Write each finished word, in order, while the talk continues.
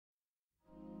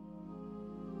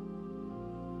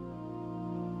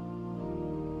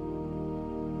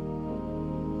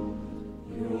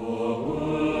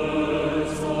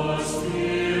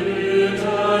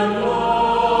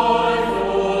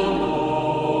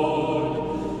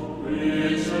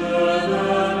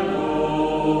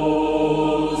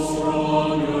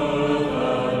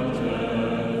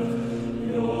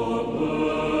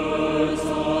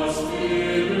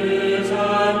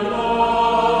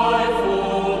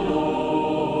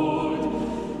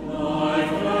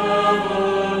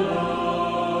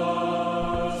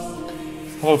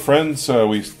Hello, friends.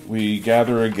 We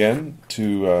gather again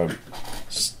to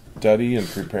study and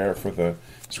prepare for the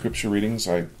scripture readings.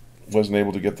 I wasn't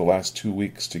able to get the last 2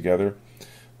 weeks together,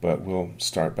 but we'll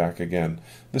start back again.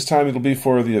 This time it'll be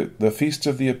for the Feast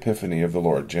of the Epiphany of the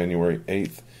Lord, January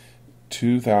 8th,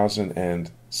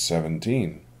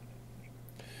 2017.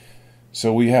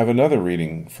 So we have another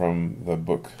reading from the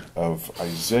book of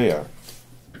Isaiah.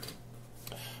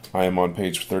 I am on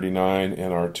page 39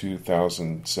 in our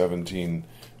 2017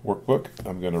 workbook.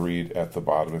 I'm going to read at the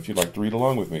bottom if you'd like to read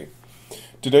along with me.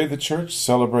 Today the church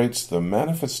celebrates the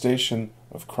manifestation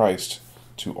of Christ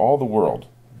to all the world,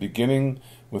 beginning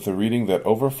with a reading that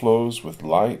overflows with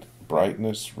light,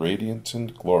 brightness, radiance,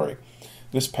 and glory.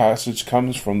 This passage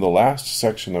comes from the last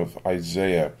section of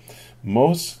Isaiah,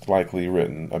 most likely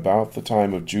written about the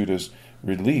time of Judah's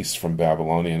release from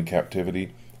Babylonian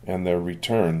captivity and their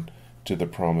return to the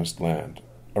promised land,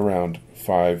 around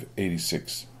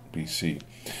 586 BC.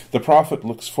 The prophet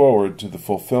looks forward to the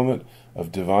fulfillment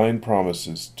of divine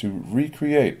promises to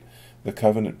recreate the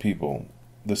covenant people,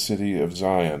 the city of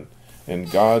Zion, and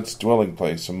God's dwelling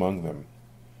place among them.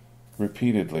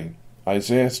 Repeatedly,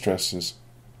 Isaiah stresses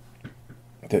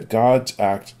that God's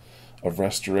act of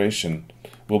restoration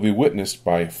will be witnessed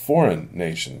by foreign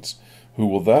nations, who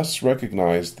will thus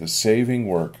recognize the saving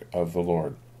work of the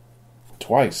Lord.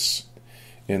 Twice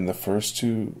in the first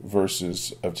two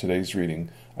verses of today's reading,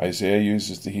 Isaiah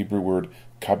uses the Hebrew word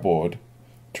kabod,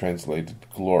 translated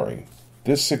glory.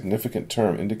 This significant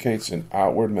term indicates an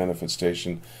outward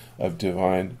manifestation of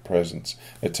divine presence,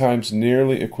 at times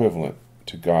nearly equivalent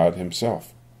to God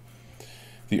himself.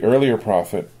 The earlier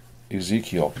prophet,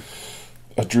 Ezekiel,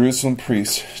 a Jerusalem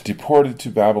priest deported to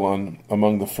Babylon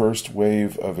among the first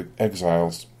wave of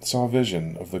exiles, saw a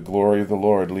vision of the glory of the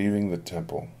Lord leaving the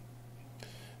temple,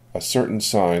 a certain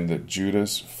sign that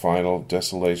Judah's final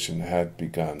desolation had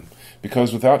begun,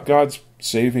 because without God's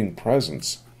saving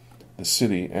presence, the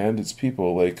city and its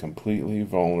people lay completely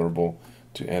vulnerable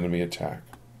to enemy attack.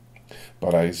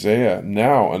 But Isaiah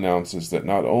now announces that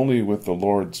not only with the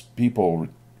Lord's people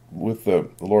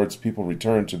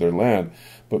return to their land,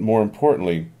 but more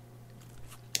importantly,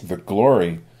 the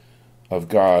glory of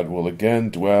God will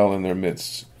again dwell in their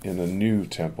midst in a new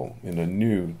temple, in a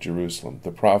new Jerusalem.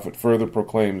 The prophet further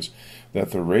proclaims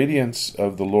that the radiance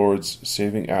of the Lord's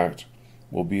saving act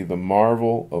will be the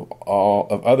marvel of all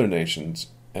of other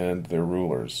nations and their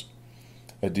rulers.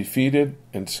 A defeated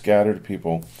and scattered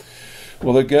people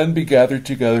will again be gathered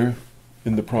together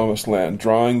in the promised land,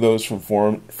 drawing those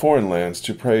from foreign lands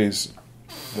to praise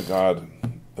the God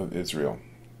of Israel.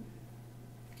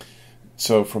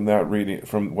 So from that reading,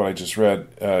 from what I just read,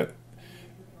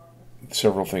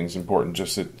 several things important.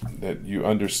 Just that you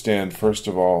understand, first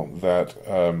of all, that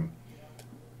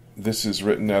this is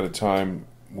written at a time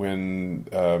when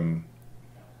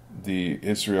the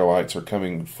Israelites are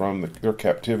coming from their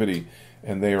captivity,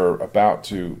 and they are about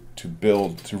to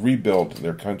rebuild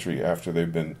their country after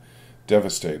they've been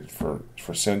devastated for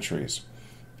centuries,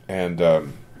 and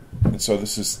so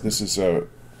this is a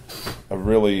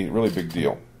really big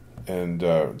deal, and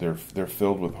they're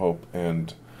filled with hope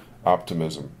and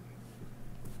optimism.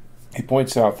 He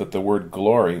points out that the word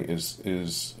glory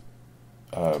is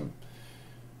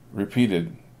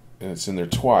repeated, and it's in there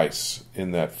twice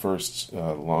in that first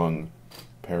long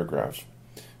paragraph.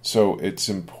 So it's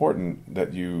important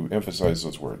that you emphasize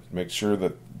those words. Make sure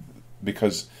that,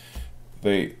 because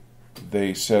they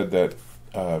said that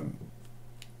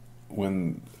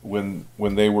when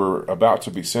they were about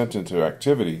to be sent into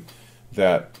activity,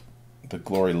 that the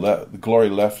glory left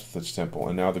the temple,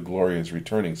 and now the glory is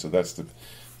returning. So that's the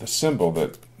symbol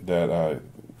that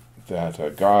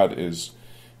God is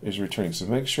returning. So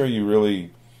make sure you really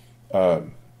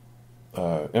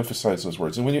emphasize those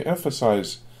words. And when you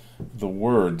emphasize the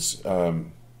words,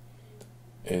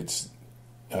 it's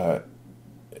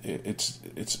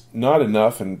not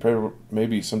enough, and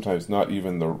maybe sometimes not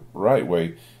even the right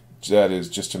way. That is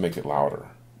just to make it louder.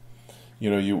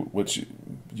 You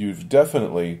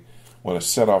definitely want to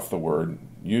set off the word,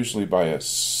 usually by a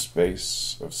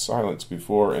space of silence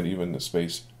before and even a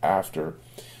space after,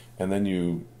 and then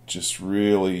you just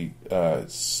really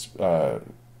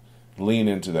lean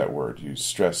into that word. You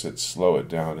stress it, slow it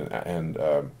down, and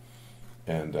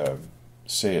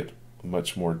say it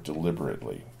much more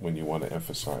deliberately when you want to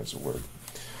emphasize a word.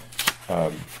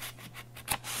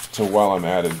 So while I'm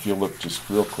at it, if you look just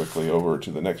real quickly over to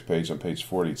the next page, on page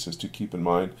 40, it says to keep in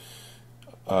mind,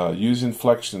 use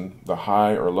inflection, the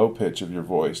high or low pitch of your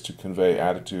voice, to convey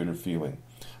attitude or feeling.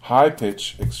 High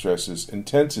pitch expresses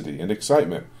intensity and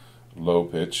excitement. Low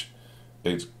pitch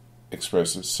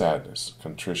expresses sadness,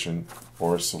 contrition,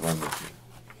 or solemnity.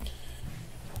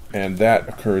 And that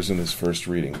occurs in this first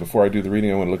reading. Before I do the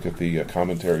reading, I want to look at the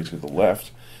commentary to the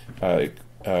left.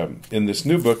 In this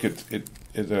new book,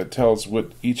 it tells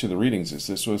what each of the readings is.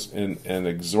 This was an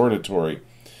exhortatory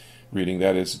reading.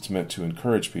 That is, it's meant to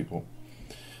encourage people.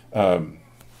 The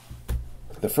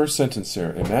first sentence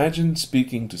there, imagine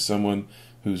speaking to someone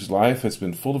whose life has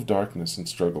been full of darkness and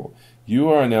struggle. You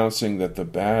are announcing that the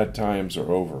bad times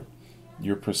are over.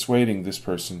 You're persuading this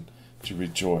person to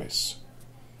rejoice.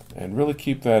 And really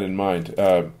keep that in mind.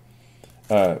 There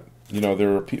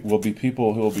will be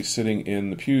people who will be sitting in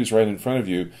the pews right in front of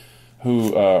you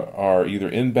who are either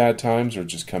in bad times or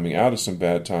just coming out of some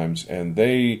bad times, and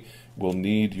they will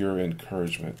need your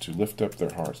encouragement to lift up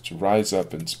their hearts, to rise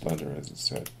up in splendor, as it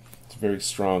said. It's a very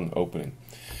strong opening.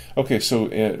 Okay, so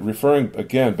referring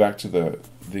again back to the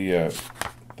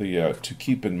to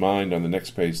keep in mind on the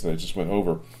next page that I just went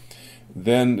over,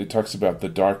 then it talks about the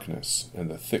darkness and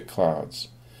the thick clouds.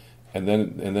 And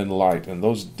then light, and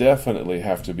those definitely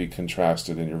have to be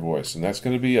contrasted in your voice, and that's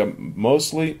going to be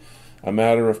mostly a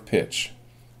matter of pitch.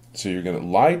 So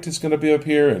light is going to be up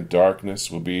here, and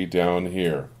darkness will be down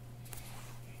here.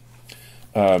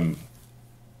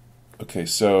 Okay,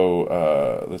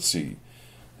 so let's see.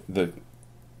 It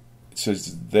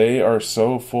says they are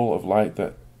so full of light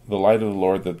that the light of the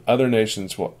Lord that other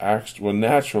nations will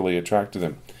naturally attract to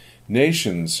them.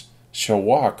 Nations shall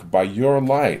walk by your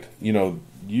light.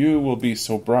 You will be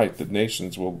so bright that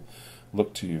nations will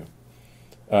look to you.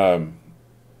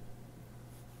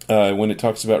 When it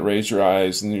talks about raise your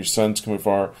eyes and your sons come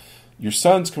afar,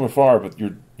 but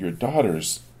your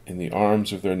daughters in the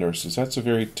arms of their nurses. That's a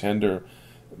very tender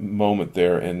moment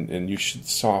there, and you should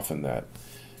soften that.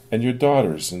 And your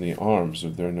daughters in the arms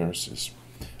of their nurses.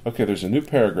 Okay, there's a new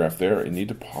paragraph there. You need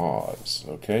to pause.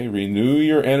 Okay, renew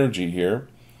your energy here,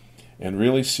 and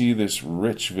really see this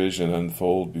rich vision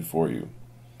unfold before you.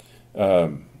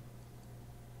 And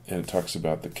it talks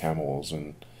about the camels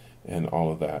and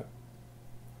all of that.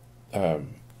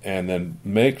 And then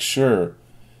make sure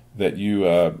that you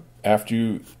after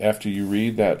you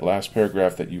read that last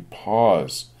paragraph, that you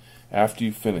pause after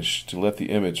you finish to let the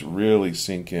image really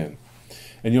sink in.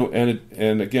 And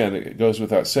again, it goes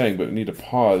without saying, but you need to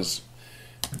pause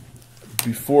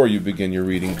before you begin your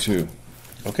reading too.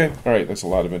 Okay? All right, that's a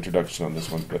lot of introduction on this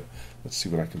one, but let's see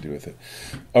what I can do with it.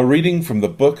 A reading from the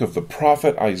book of the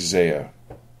prophet Isaiah.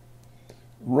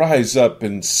 Rise up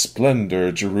in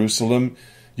splendor, Jerusalem.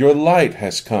 Your light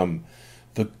has come.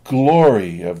 The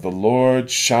glory of the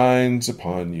Lord shines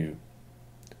upon you.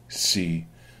 See,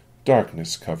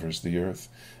 darkness covers the earth,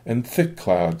 and thick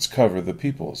clouds cover the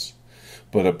peoples.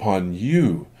 But upon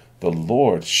you the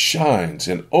Lord shines,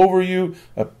 and over you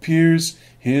appears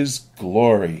his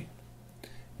glory.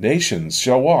 Nations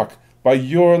shall walk by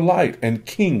your light, and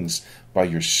kings by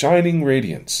your shining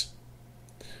radiance.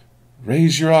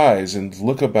 Raise your eyes and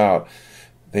look about.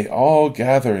 They all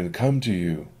gather and come to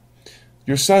you.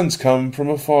 Your sons come from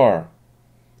afar,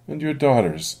 and your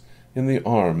daughters in the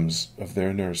arms of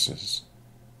their nurses.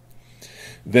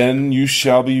 Then you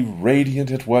shall be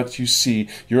radiant at what you see.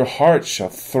 Your heart shall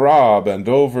throb and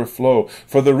overflow,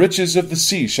 for the riches of the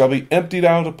sea shall be emptied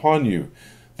out upon you.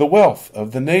 The wealth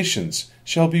of the nations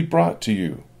shall be brought to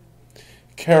you.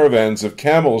 Caravans of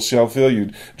camels shall fill you.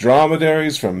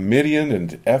 Dromedaries from Midian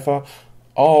and Ephah,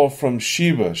 all from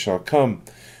Sheba shall come,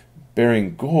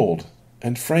 bearing gold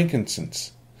and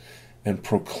frankincense, and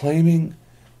proclaiming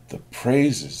the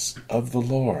praises of the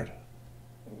Lord.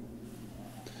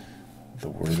 The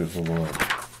word of the Lord.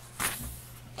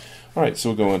 All right, so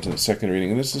we'll go on to the second reading,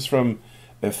 and this is from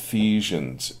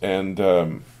Ephesians, and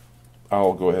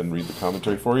I'll go ahead and read the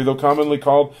commentary for you. Though commonly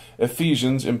called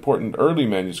Ephesians, important early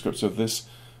manuscripts of this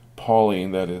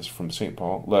Pauline, that is from St.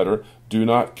 Paul, letter, do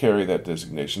not carry that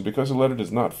designation, because the letter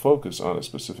does not focus on a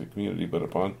specific community, but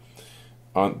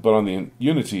on the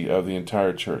unity of the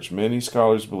entire church. Many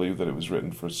scholars believe that it was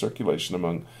written for circulation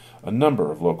among a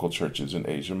number of local churches in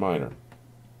Asia Minor.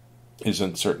 It is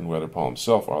uncertain whether Paul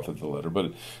himself authored the letter, but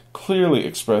it clearly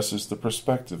expresses the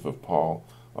perspective of Paul,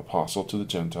 apostle to the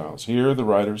Gentiles. Here the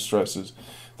writer stresses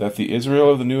that the Israel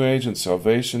of the New Age and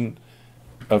salvation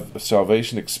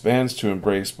expands to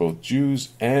embrace both Jews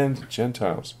and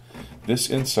Gentiles.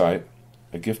 This insight,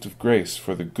 a gift of grace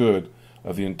for the good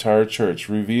of the entire church,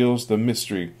 reveals the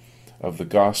mystery of the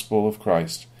gospel of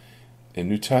Christ. In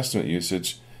New Testament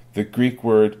usage, the Greek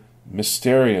word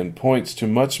mysterion points to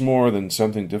much more than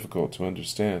something difficult to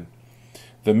understand.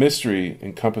 The mystery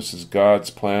encompasses God's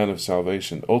plan of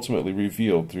salvation, ultimately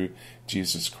revealed through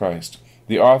Jesus Christ.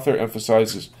 The author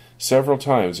emphasizes several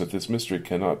times that this mystery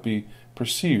cannot be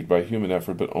perceived by human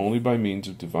effort, but only by means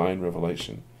of divine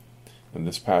revelation. In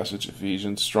this passage,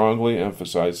 Ephesians strongly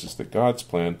emphasizes that God's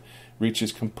plan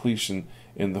reaches completion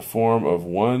in the form of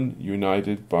one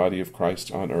united body of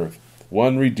Christ on earth,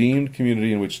 one redeemed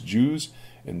community in which Jews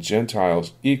and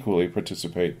Gentiles equally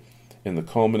participate in the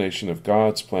culmination of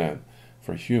God's plan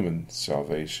for human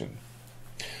salvation.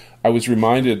 I was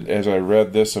reminded as I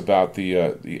read this about the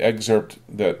excerpt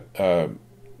that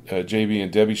JB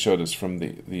and Debbie showed us from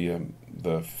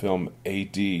the film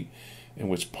A.D., in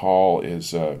which Paul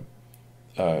is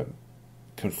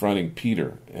confronting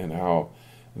Peter, and how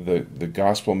the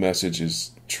gospel message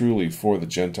is truly for the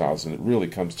Gentiles, and it really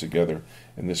comes together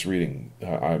in this reading.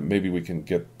 Maybe we can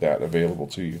get that available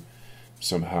to you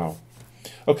somehow.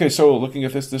 Okay, so looking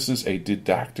at this is a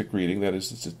didactic reading. That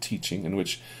is, it's a teaching in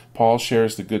which Paul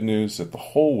shares the good news that the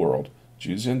whole world,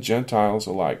 Jews and Gentiles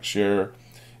alike, share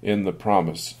in the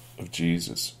promise of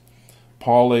Jesus.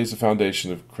 Paul lays a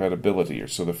foundation of credibility.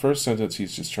 So the first sentence,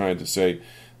 he's just trying to say,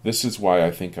 this is why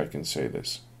I think I can say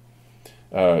this.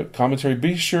 Commentary,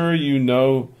 be sure you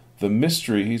know the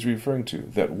mystery he's referring to,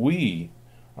 that we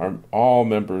are all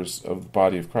members of the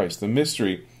body of Christ. The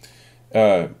mystery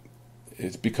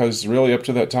is because really up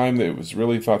to that time it was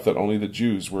really thought that only the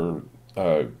Jews were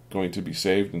going to be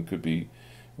saved and could be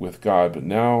with God. But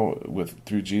now,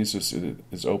 through Jesus, it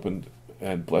is opened,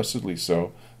 and blessedly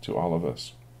so, to all of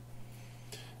us.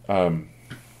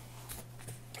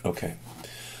 Okay.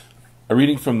 A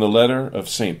reading from the letter of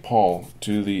St. Paul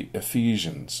to the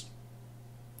Ephesians.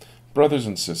 Brothers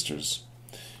and sisters,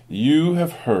 you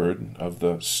have heard of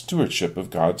the stewardship of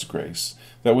God's grace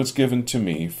that was given to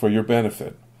me for your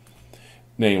benefit,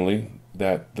 namely,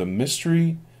 that the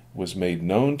mystery was made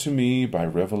known to me by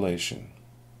revelation.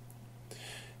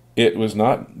 It was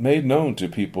not made known to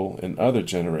people in other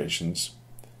generations,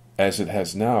 as it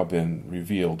has now been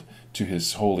revealed to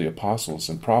his holy apostles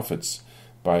and prophets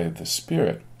by the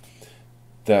Spirit,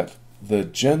 that the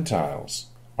Gentiles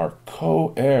are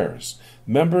co-heirs,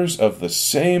 members of the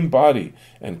same body,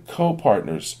 and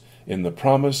co-partners in the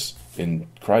promise in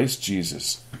Christ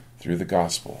Jesus through the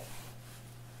gospel.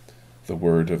 The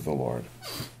word of the Lord.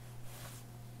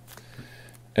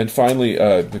 And finally,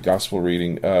 the gospel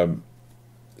reading.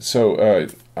 It's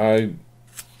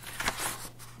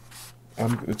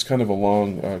kind of a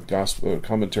long gospel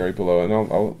commentary below, and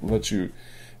I'll let you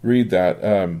read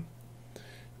that.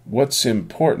 What's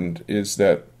important is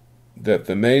that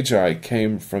the Magi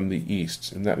came from the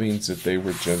east, and that means that they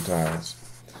were Gentiles.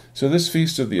 So this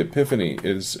feast of the Epiphany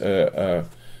is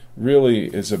really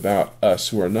is about us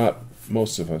who are not,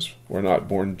 most of us, we're not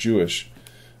born Jewish,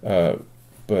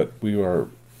 but we are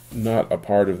not a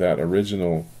part of that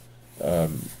original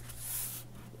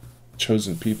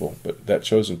chosen people. But that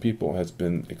chosen people has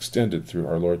been extended through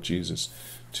our Lord Jesus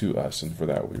to us, and for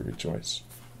that we rejoice.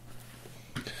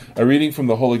 A reading from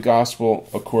the Holy Gospel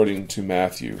according to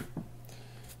Matthew.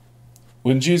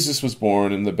 When Jesus was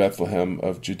born in the Bethlehem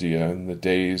of Judea in the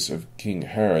days of King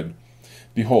Herod,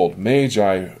 behold,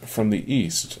 Magi from the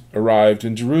east arrived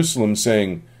in Jerusalem,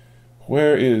 saying,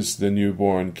 Where is the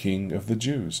newborn King of the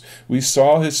Jews? We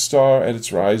saw his star at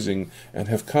its rising, and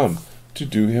have come to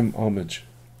do him homage.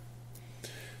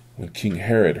 When King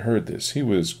Herod heard this, he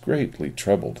was greatly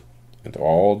troubled, and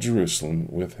all Jerusalem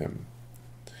with him.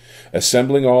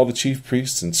 Assembling all the chief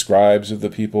priests and scribes of the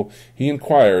people, he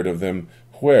inquired of them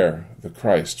where the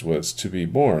Christ was to be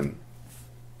born.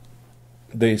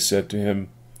 They said to him,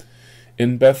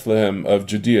 In Bethlehem of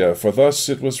Judea, for thus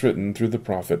it was written through the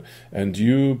prophet, And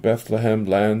you, Bethlehem,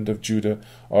 land of Judah,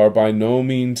 are by no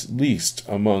means least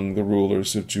among the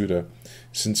rulers of Judah,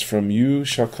 since from you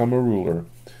shall come a ruler,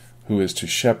 who is to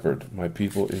shepherd my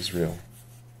people Israel.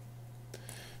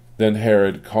 Then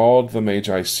Herod called the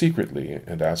Magi secretly,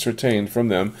 and ascertained from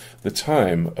them the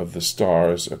time of the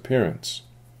star's appearance.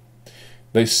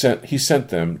 He sent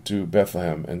them to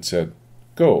Bethlehem, and said,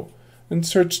 Go, and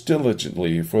search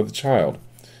diligently for the child.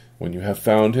 When you have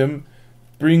found him,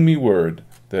 bring me word,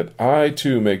 that I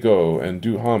too may go and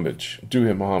do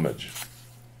him homage.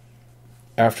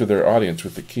 After their audience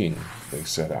with the king, they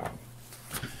set out.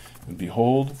 And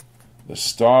behold, the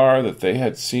star that they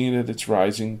had seen at its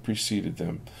rising preceded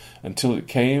them, until it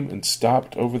came and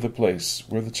stopped over the place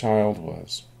where the child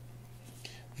was.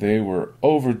 They were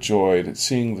overjoyed at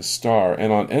seeing the star,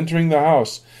 and on entering the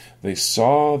house, they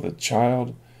saw the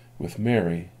child with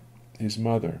Mary, his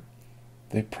mother.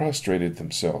 They prostrated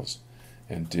themselves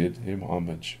and did him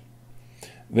homage.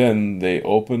 Then they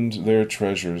opened their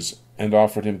treasures and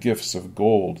offered him gifts of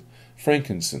gold,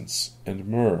 frankincense, and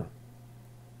myrrh.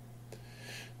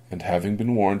 And having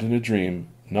been warned in a dream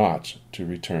not to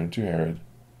return to Herod,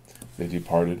 they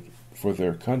departed for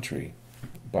their country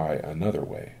by another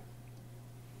way.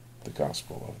 the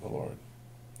gospel of the Lord.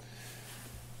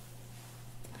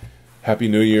 Happy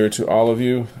New Year to all of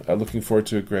you. Looking forward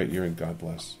to a great year, and God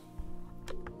bless.